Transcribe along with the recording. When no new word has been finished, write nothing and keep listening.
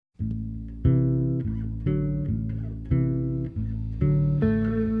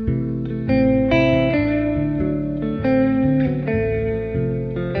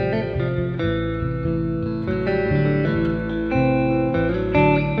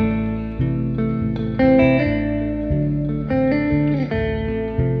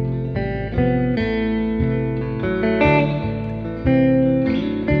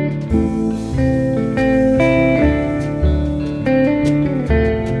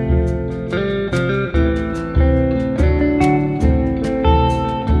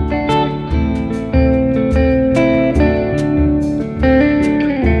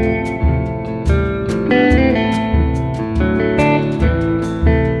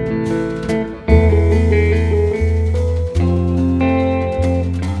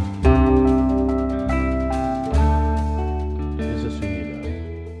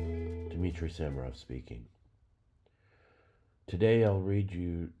Today I'll read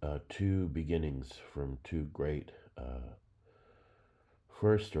you two beginnings from two great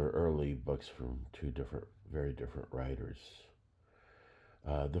first or early books from two very different writers.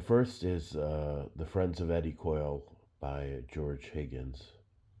 The first is The Friends of Eddie Coyle by George Higgins,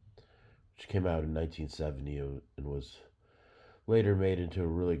 which came out in 1970 and was later made into a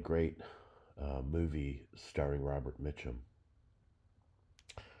really great movie starring Robert Mitchum.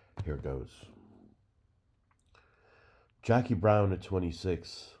 Here goes. Jackie Brown, at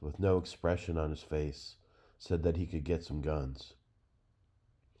 26, with no expression on his face, said that he could get some guns.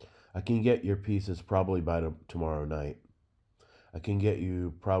 I can get your pieces probably by tomorrow night. I can get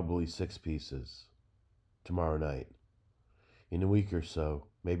you probably 6 pieces tomorrow night. In a week or so,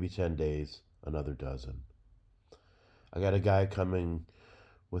 maybe 10 days, another dozen. I got a guy coming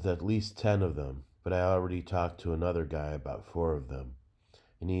with at least 10 of them, but I already talked to another guy about 4 of them,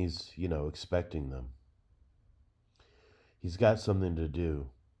 and he's, expecting them. He's got something to do,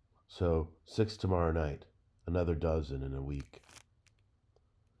 so 6 tomorrow night, another dozen in a week.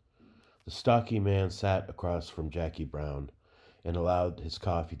 The stocky man sat across from Jackie Brown and allowed his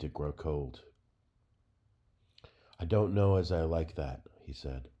coffee to grow cold. I don't know as I like that, he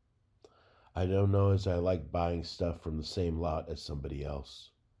said. I don't know as I like buying stuff from the same lot as somebody else.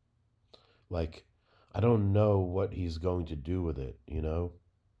 Like, I don't know what he's going to do with it,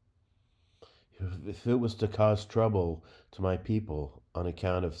 If it was to cause trouble to my people on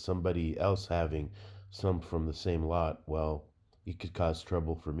account of somebody else having some from the same lot, well, it could cause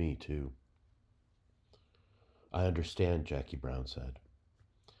trouble for me, too. I understand, Jackie Brown said.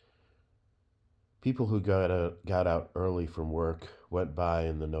 People who got out early from work went by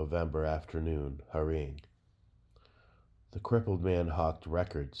in the November afternoon, hurrying. The crippled man hawked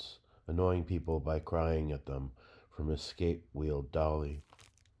records, annoying people by crying at them from his skate-wheeled dolly.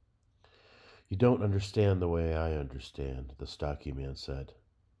 You don't understand the way I understand, the stocky man said.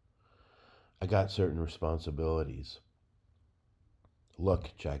 I got certain responsibilities.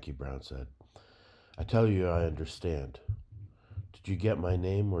 Look, Jackie Brown said, I tell you I understand. Did you get my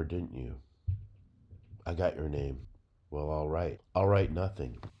name or didn't you? I got your name. Well, all right. I'll write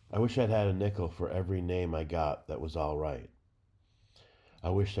nothing. I wish I'd had a nickel for every name I got that was all right. I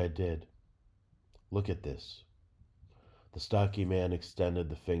wish I did. Look at this. The stocky man extended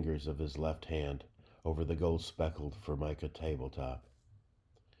the fingers of his left hand over the gold-speckled formica tabletop.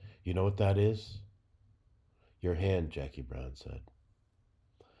 You know what that is? Your hand, Jackie Brown said.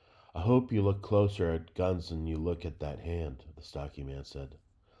 I hope you look closer at guns than you look at that hand, the stocky man said.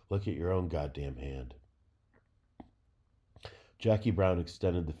 Look at your own goddamn hand. Jackie Brown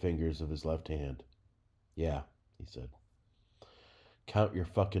extended the fingers of his left hand. Yeah, he said. Count your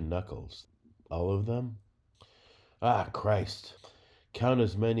fucking knuckles. All of them? Ah, Christ. Count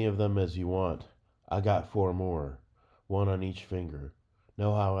as many of them as you want. I got 4 more, one on each finger.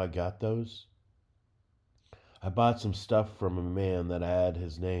 Know how I got those? I bought some stuff from a man that had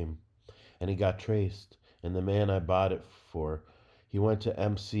his name, and he got traced, and the man I bought it for, he went to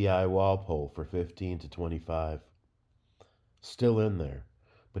MCI Walpole for 15 to 25. Still in there,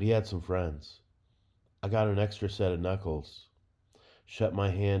 but he had some friends. I got an extra set of knuckles. Shut my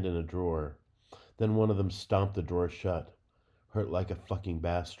hand in a drawer. Then one of them stomped the drawer shut. Hurt like a fucking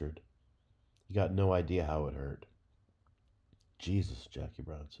bastard. You got no idea how it hurt. Jesus, Jackie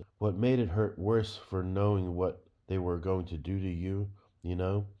Brown said. What made it hurt worse for knowing what they were going to do to you,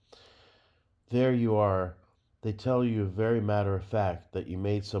 There you are. They tell you very matter of fact that you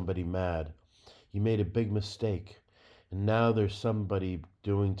made somebody mad. You made a big mistake. And now there's somebody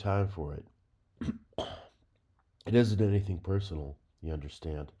doing time for it. It isn't anything personal, you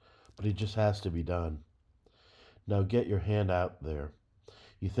understand, but it just has to be done. Now get your hand out there.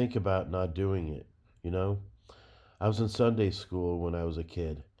 You think about not doing it, I was in Sunday school when I was a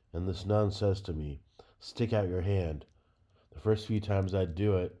kid, and this nun says to me, stick out your hand. The first few times I'd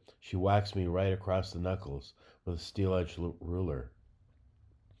do it, she whacks me right across the knuckles with a steel-edged ruler.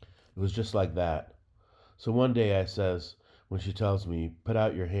 It was just like that. So one day I says, when she tells me, put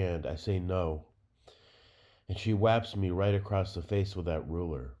out your hand, I say no. And she whaps me right across the face with that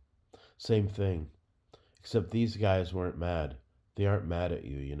ruler. Same thing. Except these guys weren't mad. They aren't mad at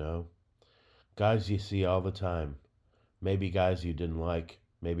you, Guys you see all the time. Maybe guys you didn't like.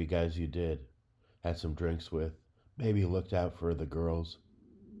 Maybe guys you did. Had some drinks with. Maybe looked out for the girls.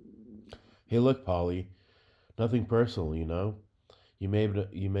 Hey, look, Polly. Nothing personal, You made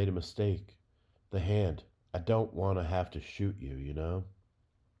a mistake. The hand. I don't want to have to shoot you,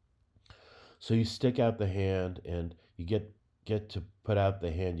 So you stick out the hand and you get to put out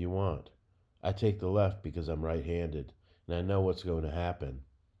the hand you want. I take the left because I'm right-handed and I know what's going to happen.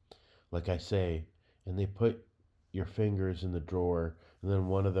 Like I say, and they put your fingers in the drawer and then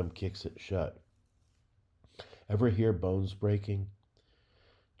one of them kicks it shut. Ever hear bones breaking?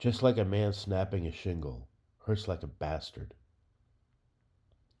 Just like a man snapping a shingle. Hurts like a bastard.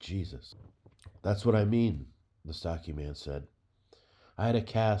 Jesus. That's what I mean, the stocky man said. I had a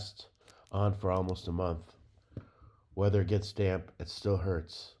cast on for almost a month. Weather gets damp, it still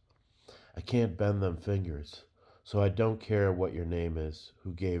hurts. I can't bend them fingers, so I don't care what your name is,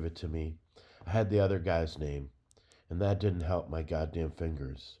 who gave it to me. I had the other guy's name, and that didn't help my goddamn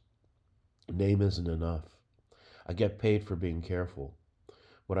fingers. Name isn't enough. I get paid for being careful.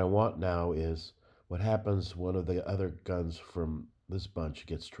 What I want now is what happens when one of the other guns from this bunch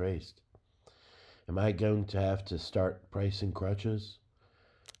gets traced. Am I going to have to start pricing crutches?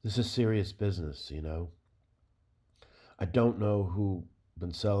 This is serious business, you know. I don't know who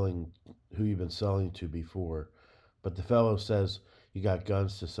you've been selling to before, but the fellow says you got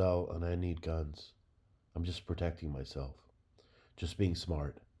guns to sell and I need guns. I'm just protecting myself. Just being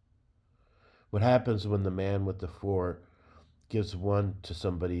smart. What happens when the man with the four gives one to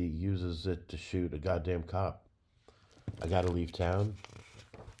somebody, uses it to shoot a goddamn cop? I gotta leave town?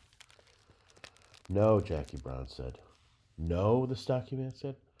 No, Jackie Brown said. No, the stocky man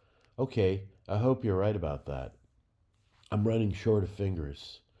said. Okay, I hope you're right about that. I'm running short of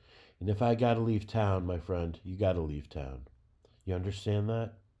fingers. And if I gotta leave town, my friend, you gotta leave town. You understand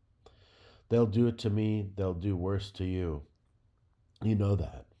that? They'll do it to me, they'll do worse to you. You know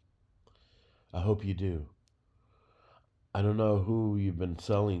that. I hope you do. I don't know who you've been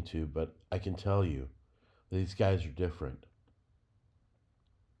selling to, but I can tell you, these guys are different.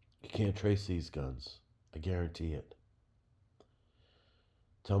 You can't trace these guns. I guarantee it.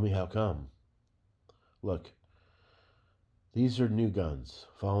 Tell me how come. Look, these are new guns.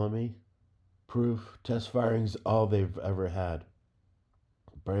 Follow me? Proof, test firing's all they've ever had.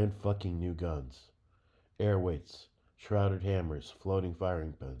 Brand fucking new guns. Air weights, shrouded hammers, floating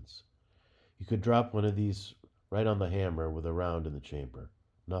firing pins. You could drop one of these right on the hammer with a round in the chamber.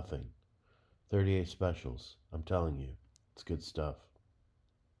 Nothing. 38 specials. I'm telling you. It's good stuff.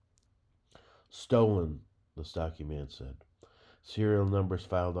 Stolen, the stocky man said. Serial numbers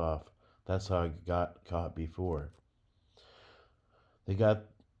filed off. That's how I got caught before. They got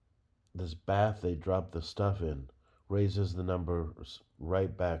this bath they dropped the stuff in. Raises the numbers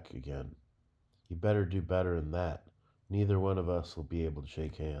right back again. You better do better than that. Neither one of us will be able to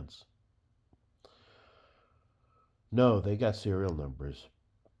shake hands. No, they got serial numbers.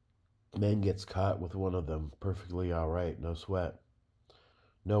 Man gets caught with one of them, perfectly all right, no sweat.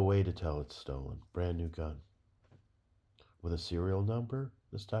 No way to tell it's stolen. Brand new gun. With a serial number?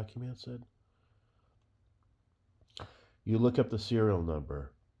 The stocky man said. You look up the serial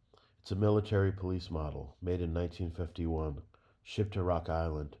number. It's a military police model, made in 1951, shipped to Rock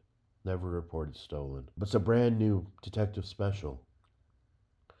Island, never reported stolen. But it's a brand new detective special.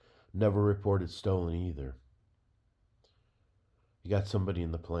 Never reported stolen either. You got somebody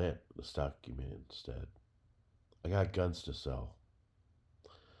in the plant, the stocky man said. I got guns to sell.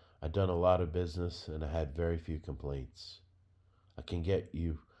 I'd done a lot of business and I had very few complaints. I can get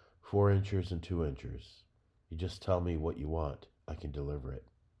you 4 inchers and 2 inchers. You just tell me what you want. I can deliver it.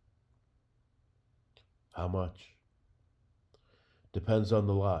 How much? Depends on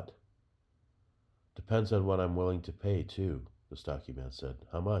the lot. Depends on what I'm willing to pay, too, the stocky man said.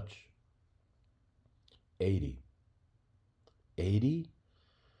 How much? 80. 80?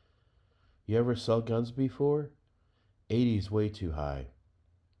 You ever sell guns before? 80's way too high.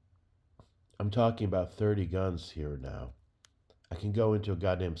 I'm talking about 30 guns here now. I can go into a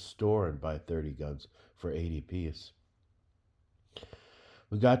goddamn store and buy 30 guns for 80 apiece.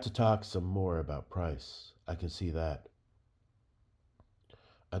 We got to talk some more about price. I can see that.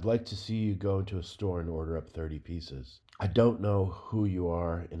 I'd like to see you go into a store and order up 30 pieces. I don't know who you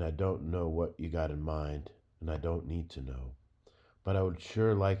are, and I don't know what you got in mind, and I don't need to know. But I would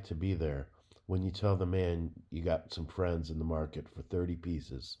sure like to be there when you tell the man you got some friends in the market for 30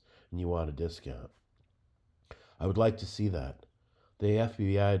 pieces and you want a discount. I would like to see that. The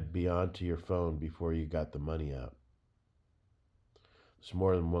FBI'd be onto your phone before you got the money out. There's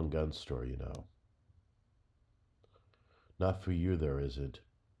more than one gun store, you know. Not for you, there isn't.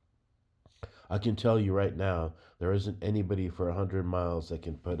 I can tell you right now, there isn't anybody for 100 miles that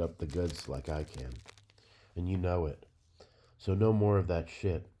can put up the goods like I can. And you know it. So no more of that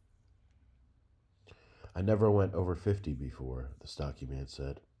shit. I never went over 50 before, the stocky man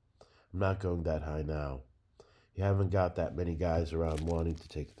said. I'm not going that high now. You haven't got that many guys around wanting to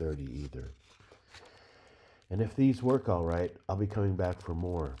take 30 either. And if these work all right, I'll be coming back for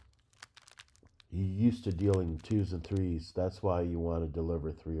more. You're used to dealing 2s and 3s. That's why you want to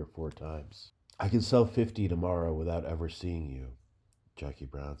deliver 3 or 4 times. I can sell 50 tomorrow without ever seeing you, Jackie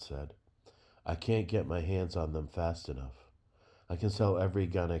Brown said. I can't get my hands on them fast enough. I can sell every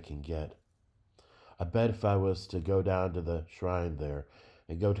gun I can get. I bet if I was to go down to the shrine there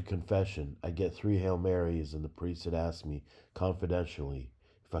and go to confession, I'd get 3 Hail Marys, and the priest would ask me confidentially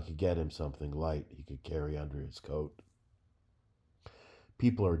if I could get him something light he could carry under his coat.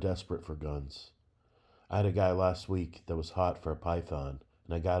 People are desperate for guns. I had a guy last week that was hot for a python,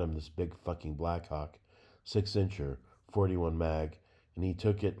 and I got him this big fucking Blackhawk, 6-incher, 41 mag, and he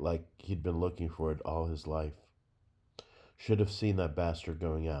took it like he'd been looking for it all his life. Should have seen that bastard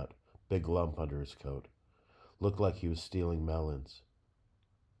going out. Big lump under his coat. Looked like he was stealing melons.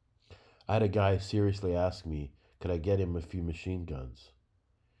 I had a guy seriously ask me, could I get him a few machine guns?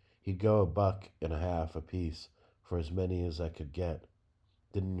 He'd go $1.50 a piece for as many as I could get.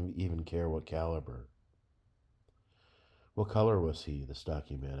 Didn't even care what caliber. What color was he? The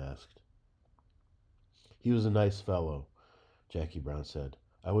stocky man asked. He was a nice fellow, Jackie Brown said.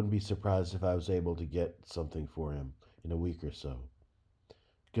 I wouldn't be surprised if I was able to get something for him in a week or so.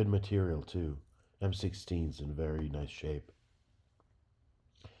 Good material, too. M16's in very nice shape.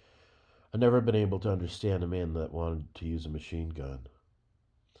 I've never been able to understand a man that wanted to use a machine gun.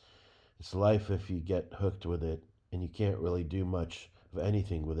 It's life if you get hooked with it, and you can't really do much of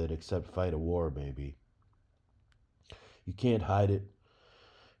anything with it except fight a war, maybe. You can't hide it,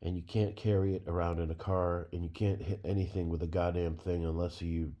 and you can't carry it around in a car, and you can't hit anything with a goddamn thing unless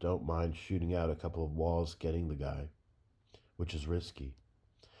you don't mind shooting out a couple of walls getting the guy, which is risky.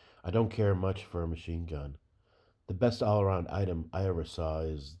 I don't care much for a machine gun. The best all-around item I ever saw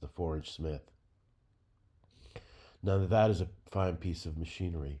is the 4-inch Smith. Now that is a fine piece of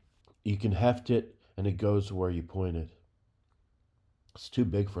machinery. You can heft it, and it goes where you point it. It's too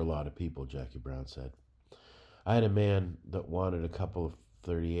big for a lot of people, Jackie Brown said. I had a man that wanted a couple of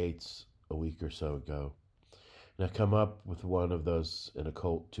 38s a week or so ago, and I come up with one of those in a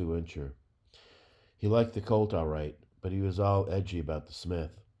Colt 2-incher. He liked the Colt all right, but he was all edgy about the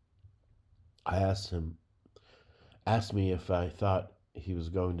Smith. I asked me if I thought he was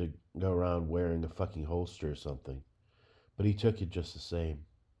going to go around wearing a fucking holster or something, but he took it just the same.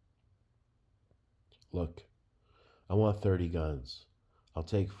 Look, I want 30 guns. I'll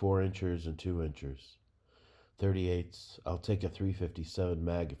take 4-inchers and 2-inchers. 38s, I'll take a 357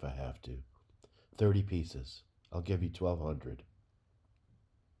 mag if I have to. 30 pieces. I'll give you 1,200.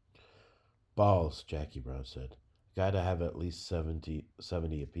 Balls, Jackie Brown said. Gotta have at least 70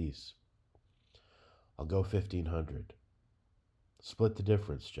 apiece. I'll go 1,500. Split the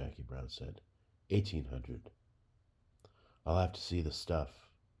difference, Jackie Brown said. 1,800. I'll have to see the stuff.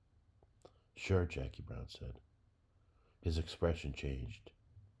 Sure, Jackie Brown said. His expression changed.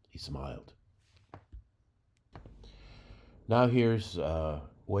 He smiled. Now here's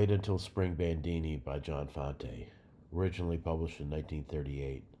Wait Until Spring Bandini by John Fante, originally published in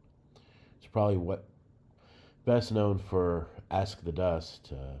 1938. It's probably best known for Ask the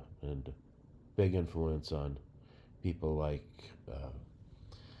Dust and big influence on people like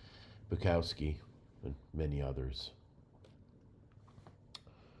Bukowski and many others.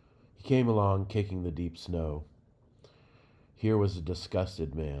 He came along kicking the deep snow. Here was a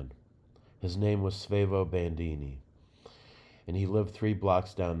disgusted man. His name was Svevo Bandini, and he lived 3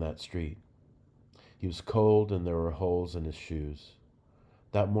 blocks down that street. He was cold, and there were holes in his shoes.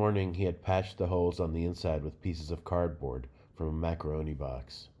 That morning he had patched the holes on the inside with pieces of cardboard from a macaroni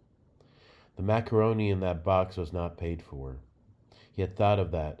box. The macaroni in that box was not paid for. He had thought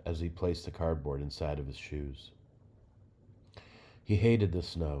of that as he placed the cardboard inside of his shoes. He hated the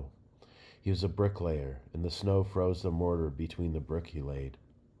snow. He was a bricklayer, and the snow froze the mortar between the brick he laid.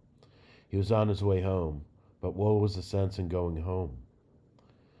 He was on his way home, but what was the sense in going home?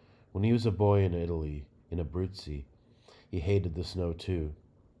 When he was a boy in Italy, in Abruzzi, he hated the snow too.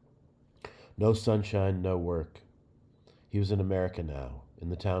 No sunshine, no work. He was in America now, in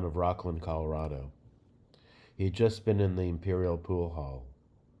the town of Rockland, Colorado. He had just been in the Imperial Pool Hall.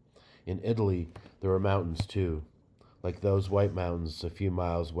 In Italy, there were mountains too, like those white mountains a few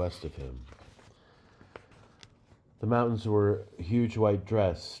miles west of him. The mountains were a huge white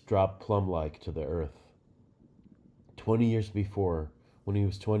dress dropped plum-like to the earth. 20 years before, when he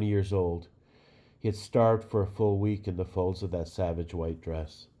was 20 years old, he had starved for a full week in the folds of that savage white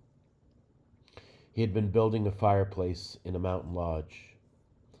dress. He had been building a fireplace in a mountain lodge.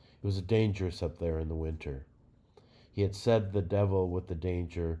 It was dangerous up there in the winter. He had said the devil with the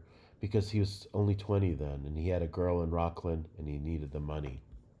danger because he was only 20 then, and he had a girl in Rockland, and he needed the money.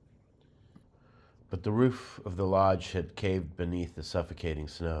 But the roof of the lodge had caved beneath the suffocating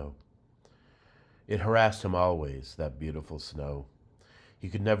snow. It harassed him always, that beautiful snow. He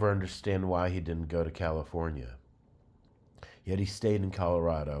could never understand why he didn't go to California. Yet he stayed in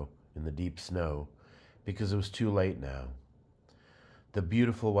Colorado in the deep snow because it was too late now. The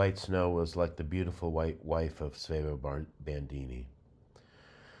beautiful white snow was like the beautiful white wife of Bandini.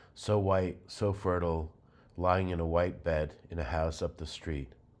 So white, so fertile, lying in a white bed in a house up the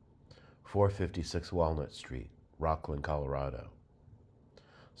street, 456 Walnut Street, Rockland, Colorado.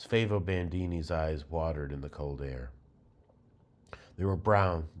 Svevo Bandini's eyes watered in the cold air. They were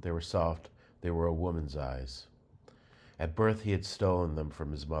brown, they were soft, they were a woman's eyes. At birth he had stolen them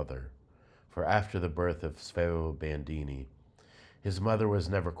from his mother, for after the birth of Svevo Bandini, his mother was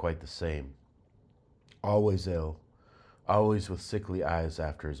never quite the same. Always ill, always with sickly eyes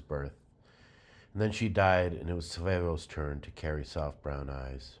after his birth. And then she died, and it was Svevo's turn to carry soft brown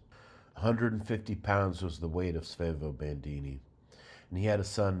eyes. 150 pounds was the weight of Svevo Bandini, and he had a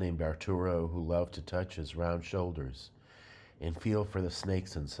son named Arturo who loved to touch his round shoulders and feel for the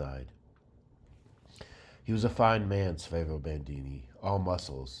snakes inside. He was a fine man, Svevo Bandini, all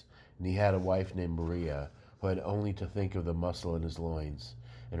muscles, and he had a wife named Maria who had only to think of the muscle in his loins,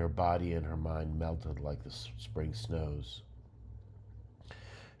 and her body and her mind melted like the spring snows.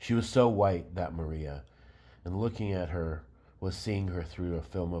 She was so white, that Maria, and looking at her was seeing her through a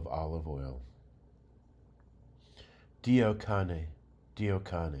film of olive oil. Dio cane, Dio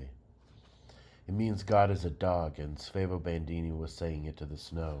cane. It means God is a dog, and Svevo Bandini was saying it to the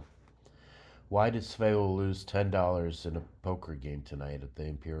snow. Why did Svevo lose $10 in a poker game tonight at the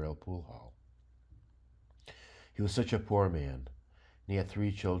Imperial Pool Hall? He was such a poor man, and he had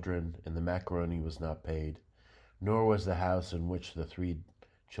 3 children, and the macaroni was not paid, nor was the house in which the 3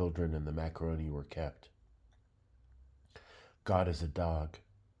 children and the macaroni were kept. God is a dog.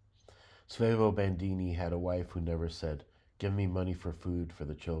 Svevo Bandini had a wife who never said, "Give me money for food for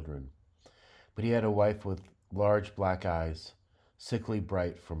the children." But he had a wife with large black eyes, sickly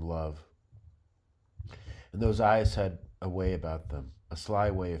bright from love. And those eyes had a way about them, a sly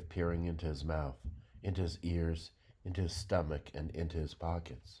way of peering into his mouth, into his ears, into his stomach, and into his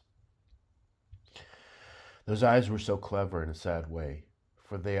pockets. Those eyes were so clever in a sad way,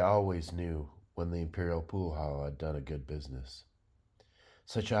 for they always knew when the Imperial Pool Hall had done a good business.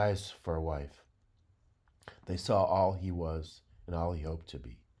 Such eyes for a wife. They saw all he was and all he hoped to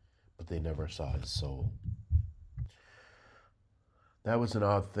be, but they never saw his soul. That was an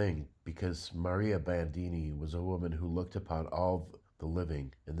odd thing, because Maria Bandini was a woman who looked upon all the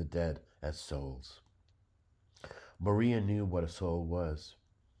living and the dead as souls. Maria knew what a soul was.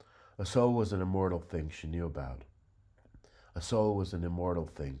 A soul was an immortal thing she knew about. A soul was an immortal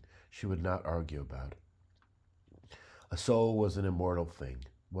thing she would not argue about. A soul was an immortal thing.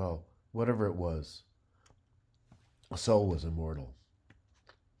 Well, whatever it was, a soul was immortal.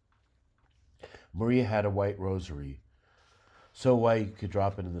 Maria had a white rosary, so white you could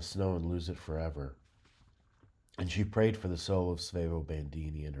drop it in the snow and lose it forever. And she prayed for the soul of Svevo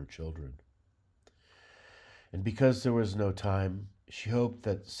Bandini and her children. And because there was no time, she hoped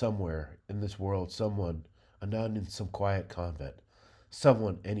that somewhere in this world someone, a nun in some quiet convent,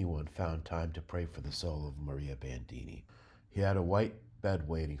 anyone found time to pray for the soul of Maria Bandini. He had a white bed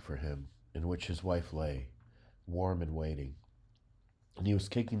waiting for him, in which his wife lay, warm and waiting. And he was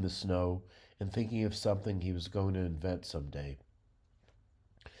kicking the snow and thinking of something he was going to invent someday.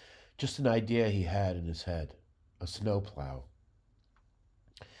 Just an idea he had in his head, a snowplow.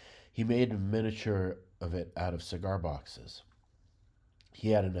 He made a miniature of it out of cigar boxes. He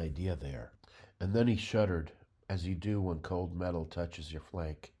had an idea there. And then he shuddered, as you do when cold metal touches your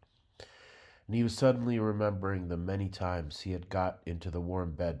flank. And he was suddenly remembering the many times he had got into the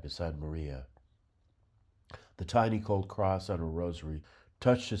warm bed beside Maria. The tiny cold cross on her rosary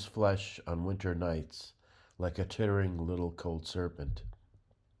touched his flesh on winter nights like a tittering little cold serpent.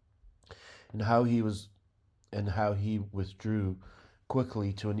 And how he withdrew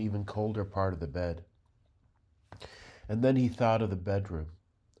quickly to an even colder part of the bed. And then he thought of the bedroom,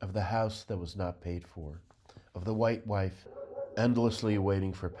 of the house that was not paid for, of the white wife endlessly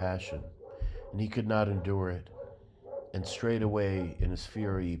waiting for passion, and he could not endure it. And straightway in his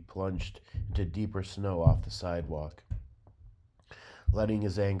fury he plunged into deeper snow off the sidewalk, letting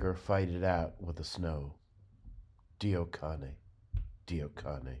his anger fight it out with the snow. Dio cane, Dio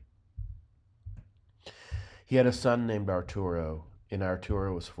cane. He had a son named Arturo, and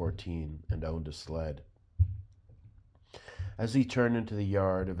Arturo was 14 and owned a sled. As he turned into the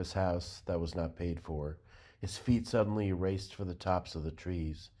yard of his house that was not paid for, his feet suddenly raced for the tops of the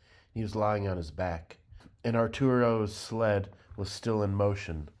trees. He was lying on his back, and Arturo's sled was still in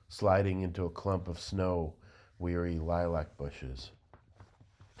motion, sliding into a clump of snow-weary lilac bushes.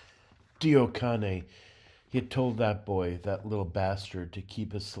 Dio cane, He had told that boy, that little bastard, to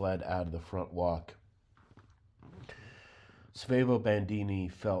keep his sled out of the front walk. Svevo Bandini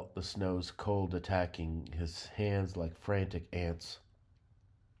felt the snow's cold attacking his hands like frantic ants.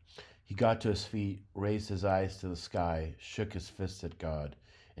 He got to his feet, raised his eyes to the sky, shook his fist at God,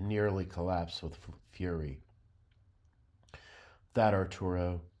 and nearly collapsed with fury. That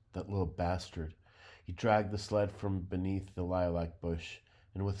Arturo, that little bastard. He dragged the sled from beneath the lilac bush,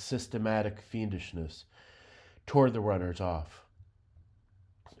 and with systematic fiendishness tore the runners off.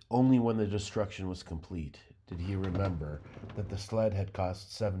 Only when the destruction was complete did he remember that the sled had cost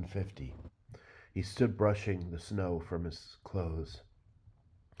 $7.50. He stood brushing the snow from his clothes.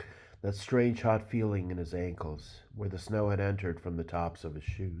 That strange hot feeling in his ankles, where the snow had entered from the tops of his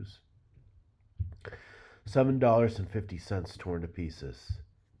shoes. $7.50 torn to pieces.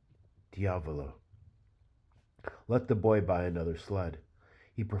 Diavolo. Let the boy buy another sled.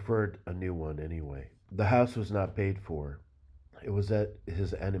 He preferred a new one anyway. The house was not paid for. It was at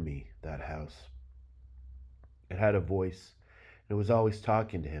his enemy, that house. It had a voice, and it was always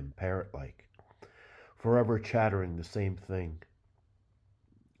talking to him, parrot-like, forever chattering the same thing.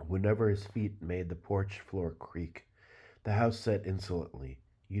 Whenever his feet made the porch floor creak, the house said insolently,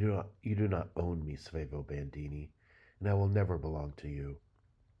 you do not own me, Svevo Bandini, and I will never belong to you.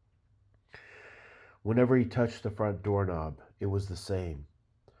 Whenever he touched the front doorknob, it was the same.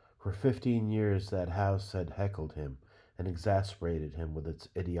 For 15 years that house had heckled him and exasperated him with its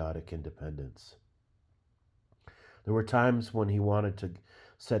idiotic independence. There were times when he wanted to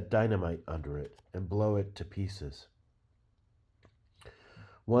set dynamite under it and blow it to pieces.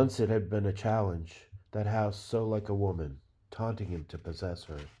 Once it had been a challenge, that house so like a woman, taunting him to possess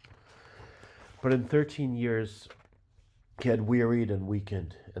her. But in 13 years, he had wearied and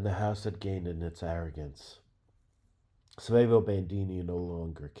weakened, and the house had gained in its arrogance. Svevo Bandini no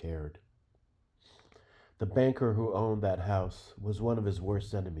longer cared. The banker who owned that house was one of his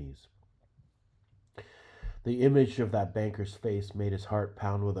worst enemies. The image of that banker's face made his heart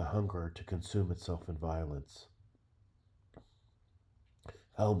pound with a hunger to consume itself in violence.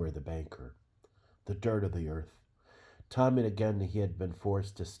 Helmer the banker, the dirt of the earth. Time and again he had been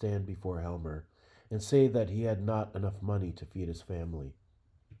forced to stand before Helmer and say that he had not enough money to feed his family.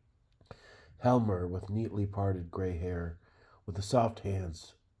 Helmer, with neatly parted gray hair, with the soft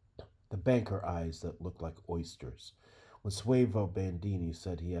hands, the banker eyes that looked like oysters, when Svevo Bandini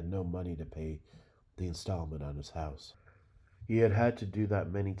said he had no money to pay the installment on his house. He had had to do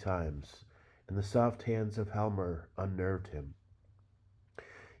that many times, and the soft hands of Helmer unnerved him.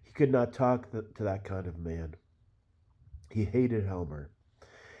 He could not talk to that kind of man. He hated Helmer.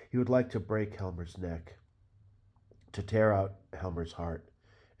 He would like to break Helmer's neck, to tear out Helmer's heart,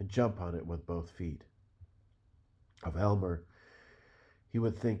 and jump on it with both feet. Of Helmer, he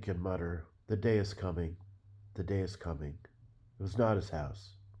would think and mutter, "The day is coming, the day is coming." It was not his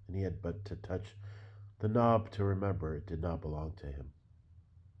house, and he had but to touch the knob to remember it did not belong to him.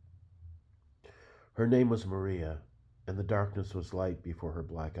 Her name was Maria, and the darkness was light before her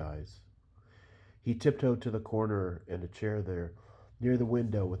black eyes. He tiptoed to the corner and a chair there, near the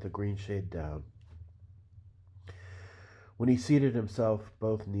window with the green shade down. When he seated himself,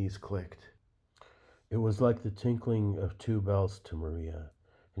 both knees clicked. It was like the tinkling of two bells to Maria,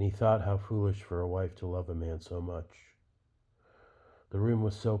 and he thought how foolish for a wife to love a man so much. The room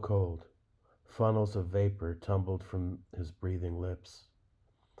was so cold. Funnels of vapor tumbled from his breathing lips.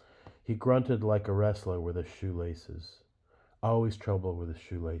 He grunted like a wrestler with his shoelaces. Always trouble with his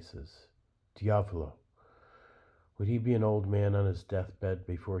shoelaces. Diavolo. Would he be an old man on his deathbed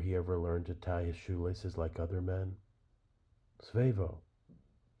before he ever learned to tie his shoelaces like other men? Svevo.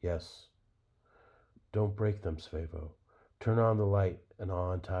 Yes. Don't break them, Svevo. Turn on the light and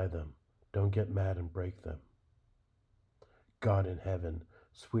I'll untie them. Don't get mad and break them. God in heaven,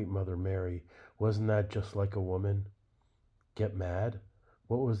 sweet Mother Mary, wasn't that just like a woman? Get mad?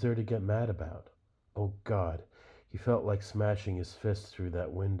 What was there to get mad about? Oh God, he felt like smashing his fist through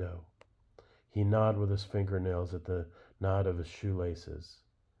that window. He gnawed with his fingernails at the knot of his shoelaces.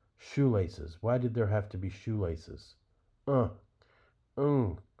 Shoelaces. Why did there have to be shoelaces? Uh,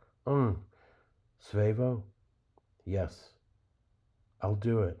 um, Svevo? Yes. I'll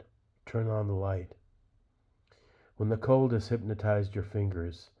do it. Turn on the light. When the cold has hypnotized your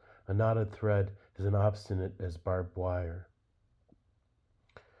fingers, a knotted thread is as obstinate as barbed wire.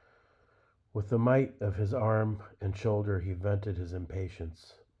 With the might of his arm and shoulder he vented his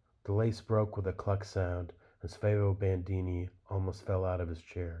impatience. The lace broke with a cluck sound, and Svevo Bandini almost fell out of his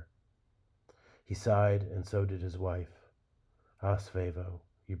chair. He sighed, and so did his wife. Ah, Svevo,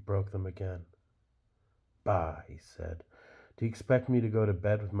 you broke them again. Bah, he said. Do you expect me to go to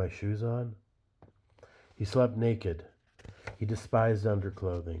bed with my shoes on? He slept naked. He despised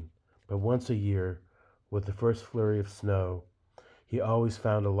underclothing. But once a year, with the first flurry of snow, he always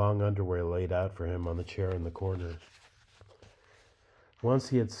found a long underwear laid out for him on the chair in the corner. Once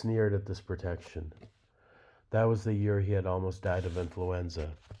he had sneered at this protection. That was the year he had almost died of influenza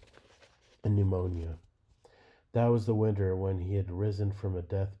and pneumonia. That was the winter when he had risen from a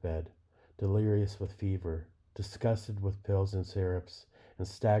deathbed, delirious with fever, disgusted with pills and syrups, and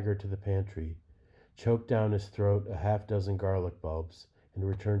staggered to the pantry, choked down his throat a half-dozen garlic bulbs, and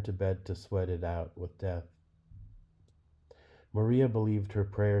returned to bed to sweat it out with death. Maria believed her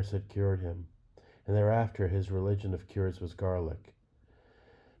prayers had cured him, and thereafter his religion of cures was garlic.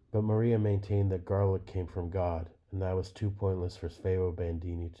 But Maria maintained that garlic came from God, and that was too pointless for Coyle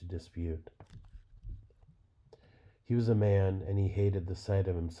Bandini to dispute. He was a man, and he hated the sight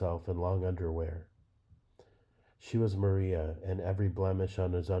of himself in long underwear. She was Maria, and every blemish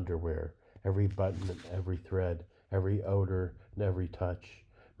on his underwear, every button and every thread, every odor and every touch,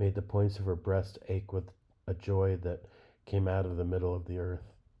 made the points of her breast ache with a joy that came out of the middle of the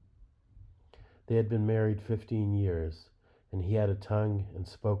earth. They had been married 15 years, and he had a tongue and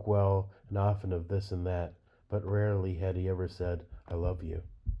spoke well and often of this and that, but rarely had he ever said, "I love you."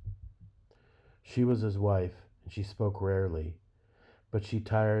 She was his wife, and she spoke rarely, but she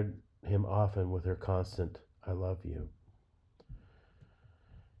tired him often with her constant, "I love you."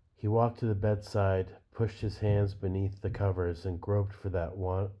 He walked to the bedside, pushed his hands beneath the covers, and groped for that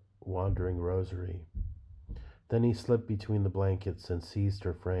wandering rosary. Then he slipped between the blankets and seized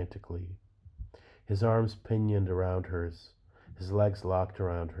her frantically. His arms pinioned around hers, his legs locked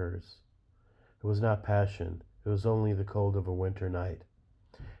around hers. It was not passion, it was only the cold of a winter night,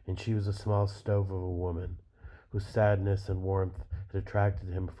 and she was a small stove of a woman, whose sadness and warmth had attracted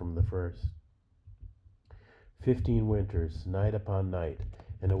him from the first. 15 winters, night upon night,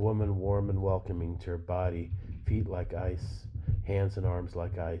 and a woman warm and welcoming to her body, feet like ice, hands and arms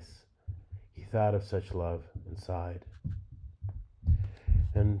like ice. He thought of such love and sighed.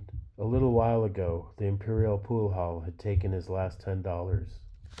 And a little while ago, the Imperial Pool Hall had taken his last $10.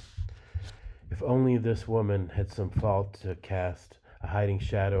 If only this woman had some fault to cast a hiding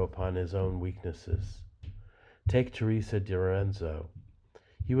shadow upon his own weaknesses. Take Teresa D'Orenzo.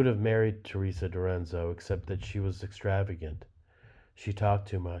 He would have married Teresa D'Orenzo, except that she was extravagant. She talked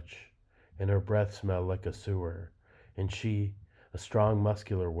too much, and her breath smelled like a sewer, and she, a strong,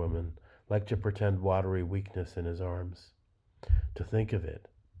 muscular woman, liked to pretend watery weakness in his arms. To think of it.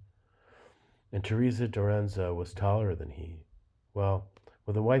 And Teresa D'Orenzo was taller than he. Well,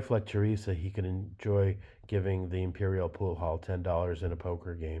 with a wife like Teresa, he could enjoy giving the Imperial Pool Hall $10 in a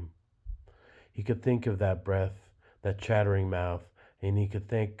poker game. He could think of that breath, that chattering mouth, and he could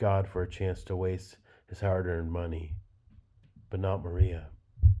thank God for a chance to waste his hard-earned money. But not Maria.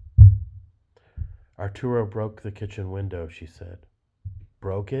 Arturo broke the kitchen window, she said.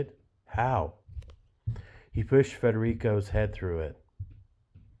 Broke it? How? He pushed Federico's head through it.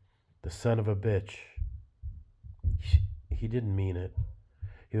 The son of a bitch. He didn't mean it.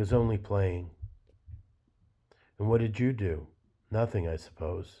 He was only playing. And what did you do? Nothing, I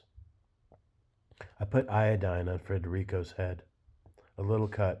suppose. I put iodine on Federico's head. A little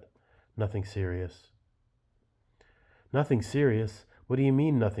cut. Nothing serious. Nothing serious? What do you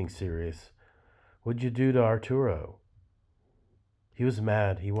mean, nothing serious? What'd you do to Arturo? He was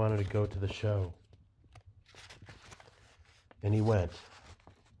mad. He wanted to go to the show. And he went.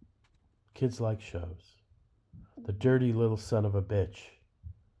 Kids like shows. The dirty little son of a bitch.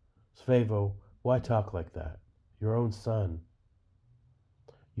 Svevo, why talk like that? Your own son.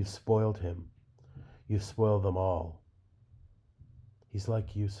 You've spoiled him. You've spoiled them all. He's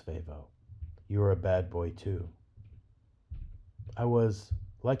like you, Svevo. You were a bad boy, too. I was,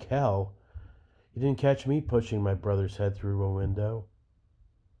 like hell. You didn't catch me pushing my brother's head through a window.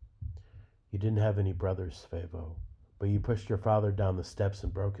 You didn't have any brothers, Svevo, but you pushed your father down the steps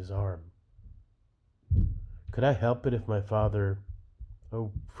and broke his arm. Could I help it if my father...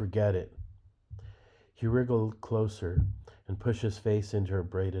 Oh, forget it. He wriggled closer and pushed his face into her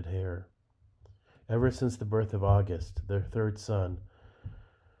braided hair. Ever since the birth of August, their third son,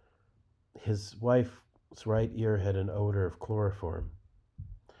 his wife's right ear had an odor of chloroform.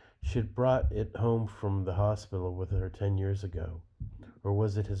 She had brought it home from the hospital with her 10 years ago. Or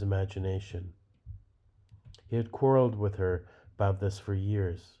was it his imagination? He had quarreled with her about this for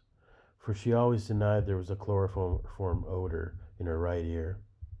years, for she always denied there was a chloroform odor in her right ear.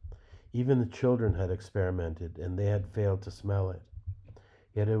 Even the children had experimented, and they had failed to smell it.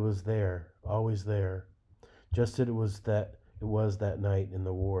 Yet it was there, always there, just as it was that night in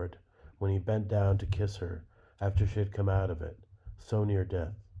the ward, when he bent down to kiss her after she had come out of it, so near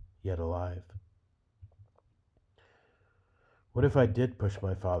death, yet alive. What if I did push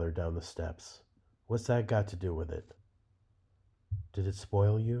my father down the steps? What's that got to do with it? Did it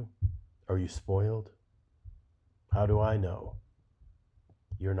spoil you? Are you spoiled? How do I know?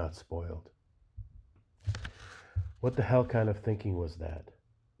 You're not spoiled. What the hell kind of thinking was that?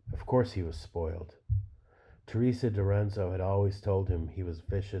 Of course he was spoiled. Teresa Dorenzo had always told him he was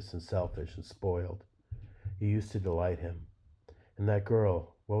vicious and selfish and spoiled. He used to delight him. And that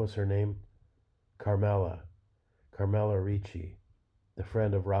girl, what was her name? Carmela. Carmela Ricci, the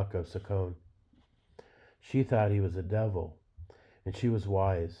friend of Rocco Saccone. She thought he was a devil, and she was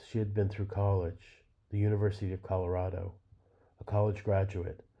wise. She had been through college, the University of Colorado, a college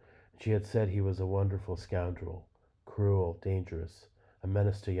graduate. She had said he was a wonderful scoundrel, cruel, dangerous, a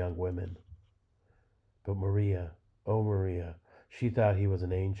menace to young women. But Maria, oh Maria, she thought he was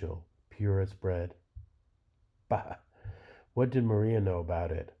an angel, pure as bread. Bah! What did Maria know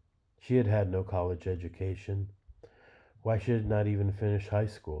about it? She had had no college education. Why, she had not even finished high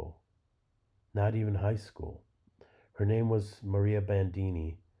school. Not even high school. Her name was Maria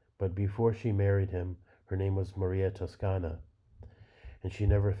Bandini, but before she married him, her name was Maria Toscana, and she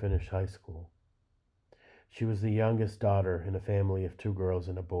never finished high school. She was the youngest daughter in a family of two girls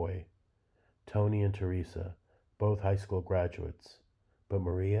and a boy, Tony and Teresa, both high school graduates. But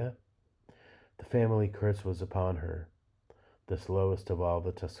Maria? The family curse was upon her, this lowest of all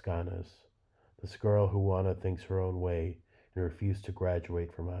the Toscanas, this girl who wanted things her own way and refused to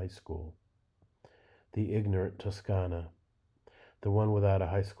graduate from high school. The ignorant Toscana, the one without a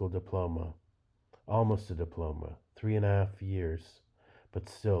high school diploma, almost a diploma, 3.5 years, but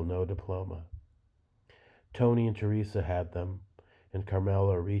still no diploma. Tony and Teresa had them, and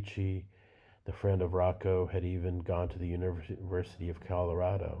Carmela Ricci, the friend of Rocco, had even gone to the University of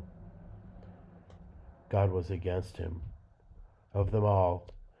Colorado. God was against him. Of them all,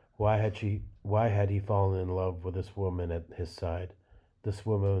 why had he fallen in love with this woman at his side, this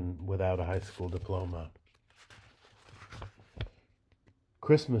woman without a high school diploma?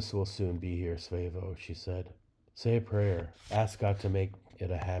 Christmas will soon be here, Svevo, she said. Say a prayer. Ask God to make it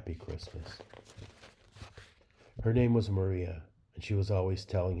a happy Christmas. Her name was Maria, and she was always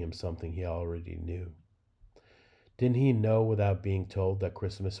telling him something he already knew. Didn't he know without being told that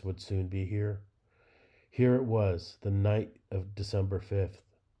Christmas would soon be here? Here it was, the night of December 5th.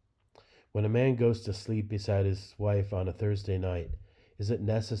 When a man goes to sleep beside his wife on a Thursday night, is it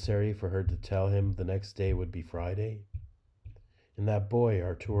necessary for her to tell him the next day would be Friday? And that boy,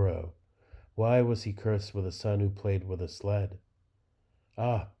 Arturo, why was he cursed with a son who played with a sled?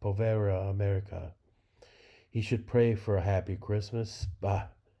 Ah, povera America. He should pray for a happy Christmas. Bah!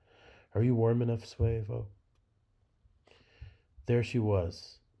 Are you warm enough, Suevo? There she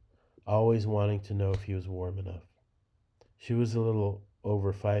was, always wanting to know if he was warm enough. She was a little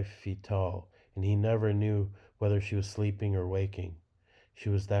over 5 feet tall, and he never knew whether she was sleeping or waking. She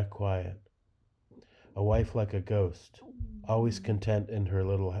was that quiet. A wife like a ghost, always content in her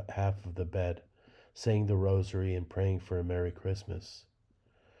little half of the bed, saying the rosary and praying for a Merry Christmas.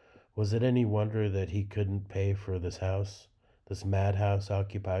 Was it any wonder that he couldn't pay for this house, this madhouse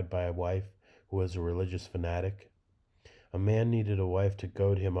occupied by a wife who was a religious fanatic? A man needed a wife to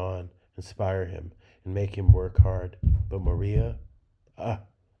goad him on, inspire him, and make him work hard. But Maria? Ah,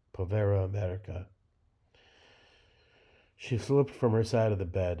 povera America. She slipped from her side of the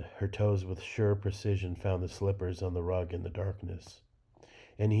bed. Her toes with sure precision found the slippers on the rug in the darkness.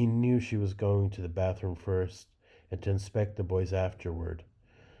 And he knew she was going to the bathroom first and to inspect the boys afterward.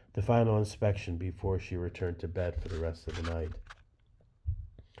 The final inspection before she returned to bed for the rest of the night.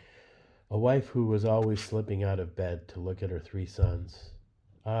 A wife who was always slipping out of bed to look at her 3 sons.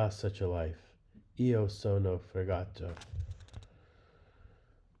 Ah, such a life. Io sono fregato.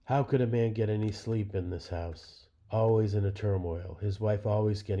 How could a man get any sleep in this house? Always in a turmoil, his wife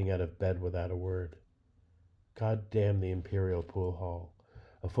always getting out of bed without a word. God damn the Imperial Pool Hall.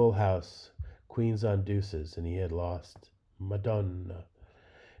 A full house, queens on deuces, and he had lost. Madonna.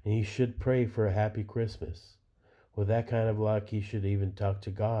 And he should pray for a happy Christmas. With that kind of luck, he should even talk to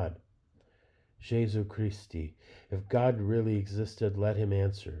God. Jesu Christi, if God really existed, let him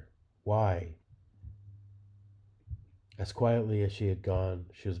answer. Why? As quietly as she had gone,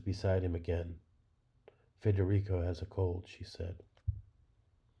 she was beside him again. Federico has a cold, she said.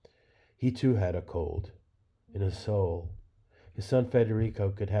 He too had a cold, in his soul. His son Federico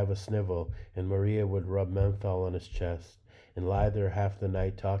could have a snivel, and Maria would rub menthol on his chest and lie there half the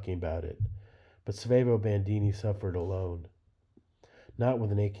night talking about it. But Svevo Bandini suffered alone, not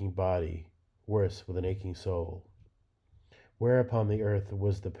with an aching body, worse, with an aching soul. Where upon the earth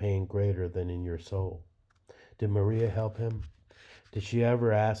was the pain greater than in your soul? Did Maria help him? Did she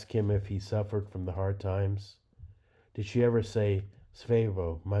ever ask him if he suffered from the hard times? Did she ever say,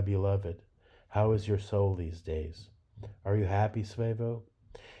 Svevo, my beloved, how is your soul these days? Are you happy, Svevo?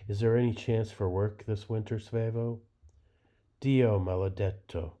 Is there any chance for work this winter, Svevo? Dio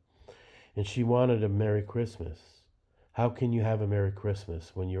maledetto. And she wanted a Merry Christmas. How can you have a Merry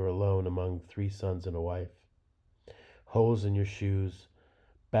Christmas when you're alone among 3 sons and a wife? Holes in your shoes,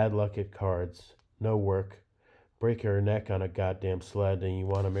 bad luck at cards, no work, break your neck on a goddamn sled, and you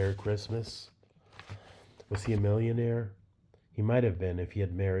want a Merry Christmas? Was he a millionaire? He might have been if he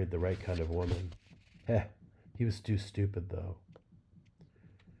had married the right kind of woman. Heh, he was too stupid, though.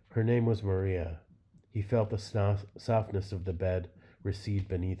 Her name was Maria. He felt the softness of the bed recede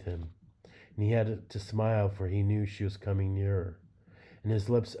beneath him, and he had to smile, for he knew she was coming nearer, and his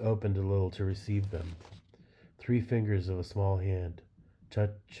lips opened a little to receive them. 3 fingers of a small hand,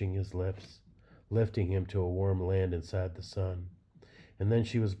 touching his lips, lifting him to a warm land inside the sun, and then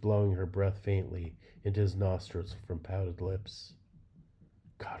she was blowing her breath faintly into his nostrils from pouted lips.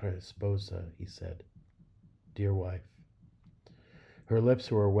 Cara esposa, he said. Dear wife. Her lips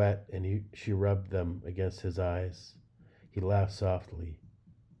were wet, and she rubbed them against his eyes. He laughed softly.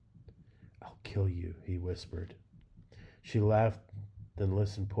 I'll kill you, he whispered. She laughed, then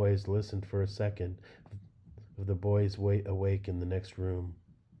listened for a second of the boys awake in the next room.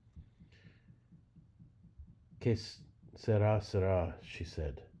 Que sera, sera, she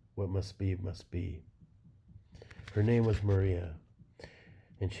said. What must be, must be. Her name was Maria,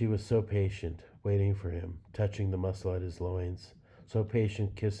 and she was so patient, waiting for him, touching the muscle at his loins, so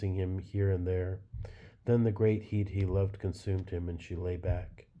patient, kissing him here and there. Then the great heat he loved consumed him, and she lay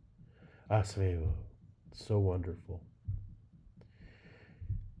back. Svevo, so wonderful.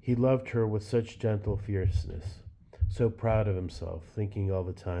 He loved her with such gentle fierceness, so proud of himself, thinking all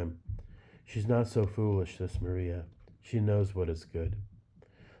the time, she's not so foolish, this Maria. She knows what is good.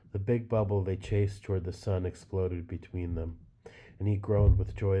 The big bubble they chased toward the sun exploded between them, and he groaned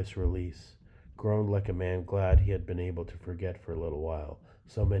with joyous release, groaned like a man glad he had been able to forget for a little while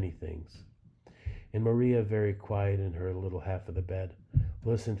so many things. And Maria, very quiet in her little half of the bed,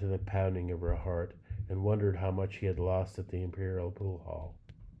 listened to the pounding of her heart and wondered how much he had lost at the Imperial Pool Hall.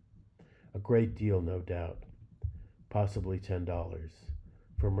 A great deal, no doubt, possibly $10,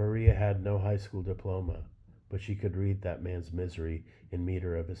 for Maria had no high school diploma, but she could read that man's misery in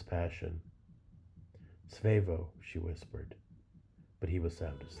meter of his passion. Svevo, she whispered, but he was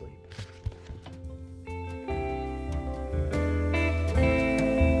sound asleep.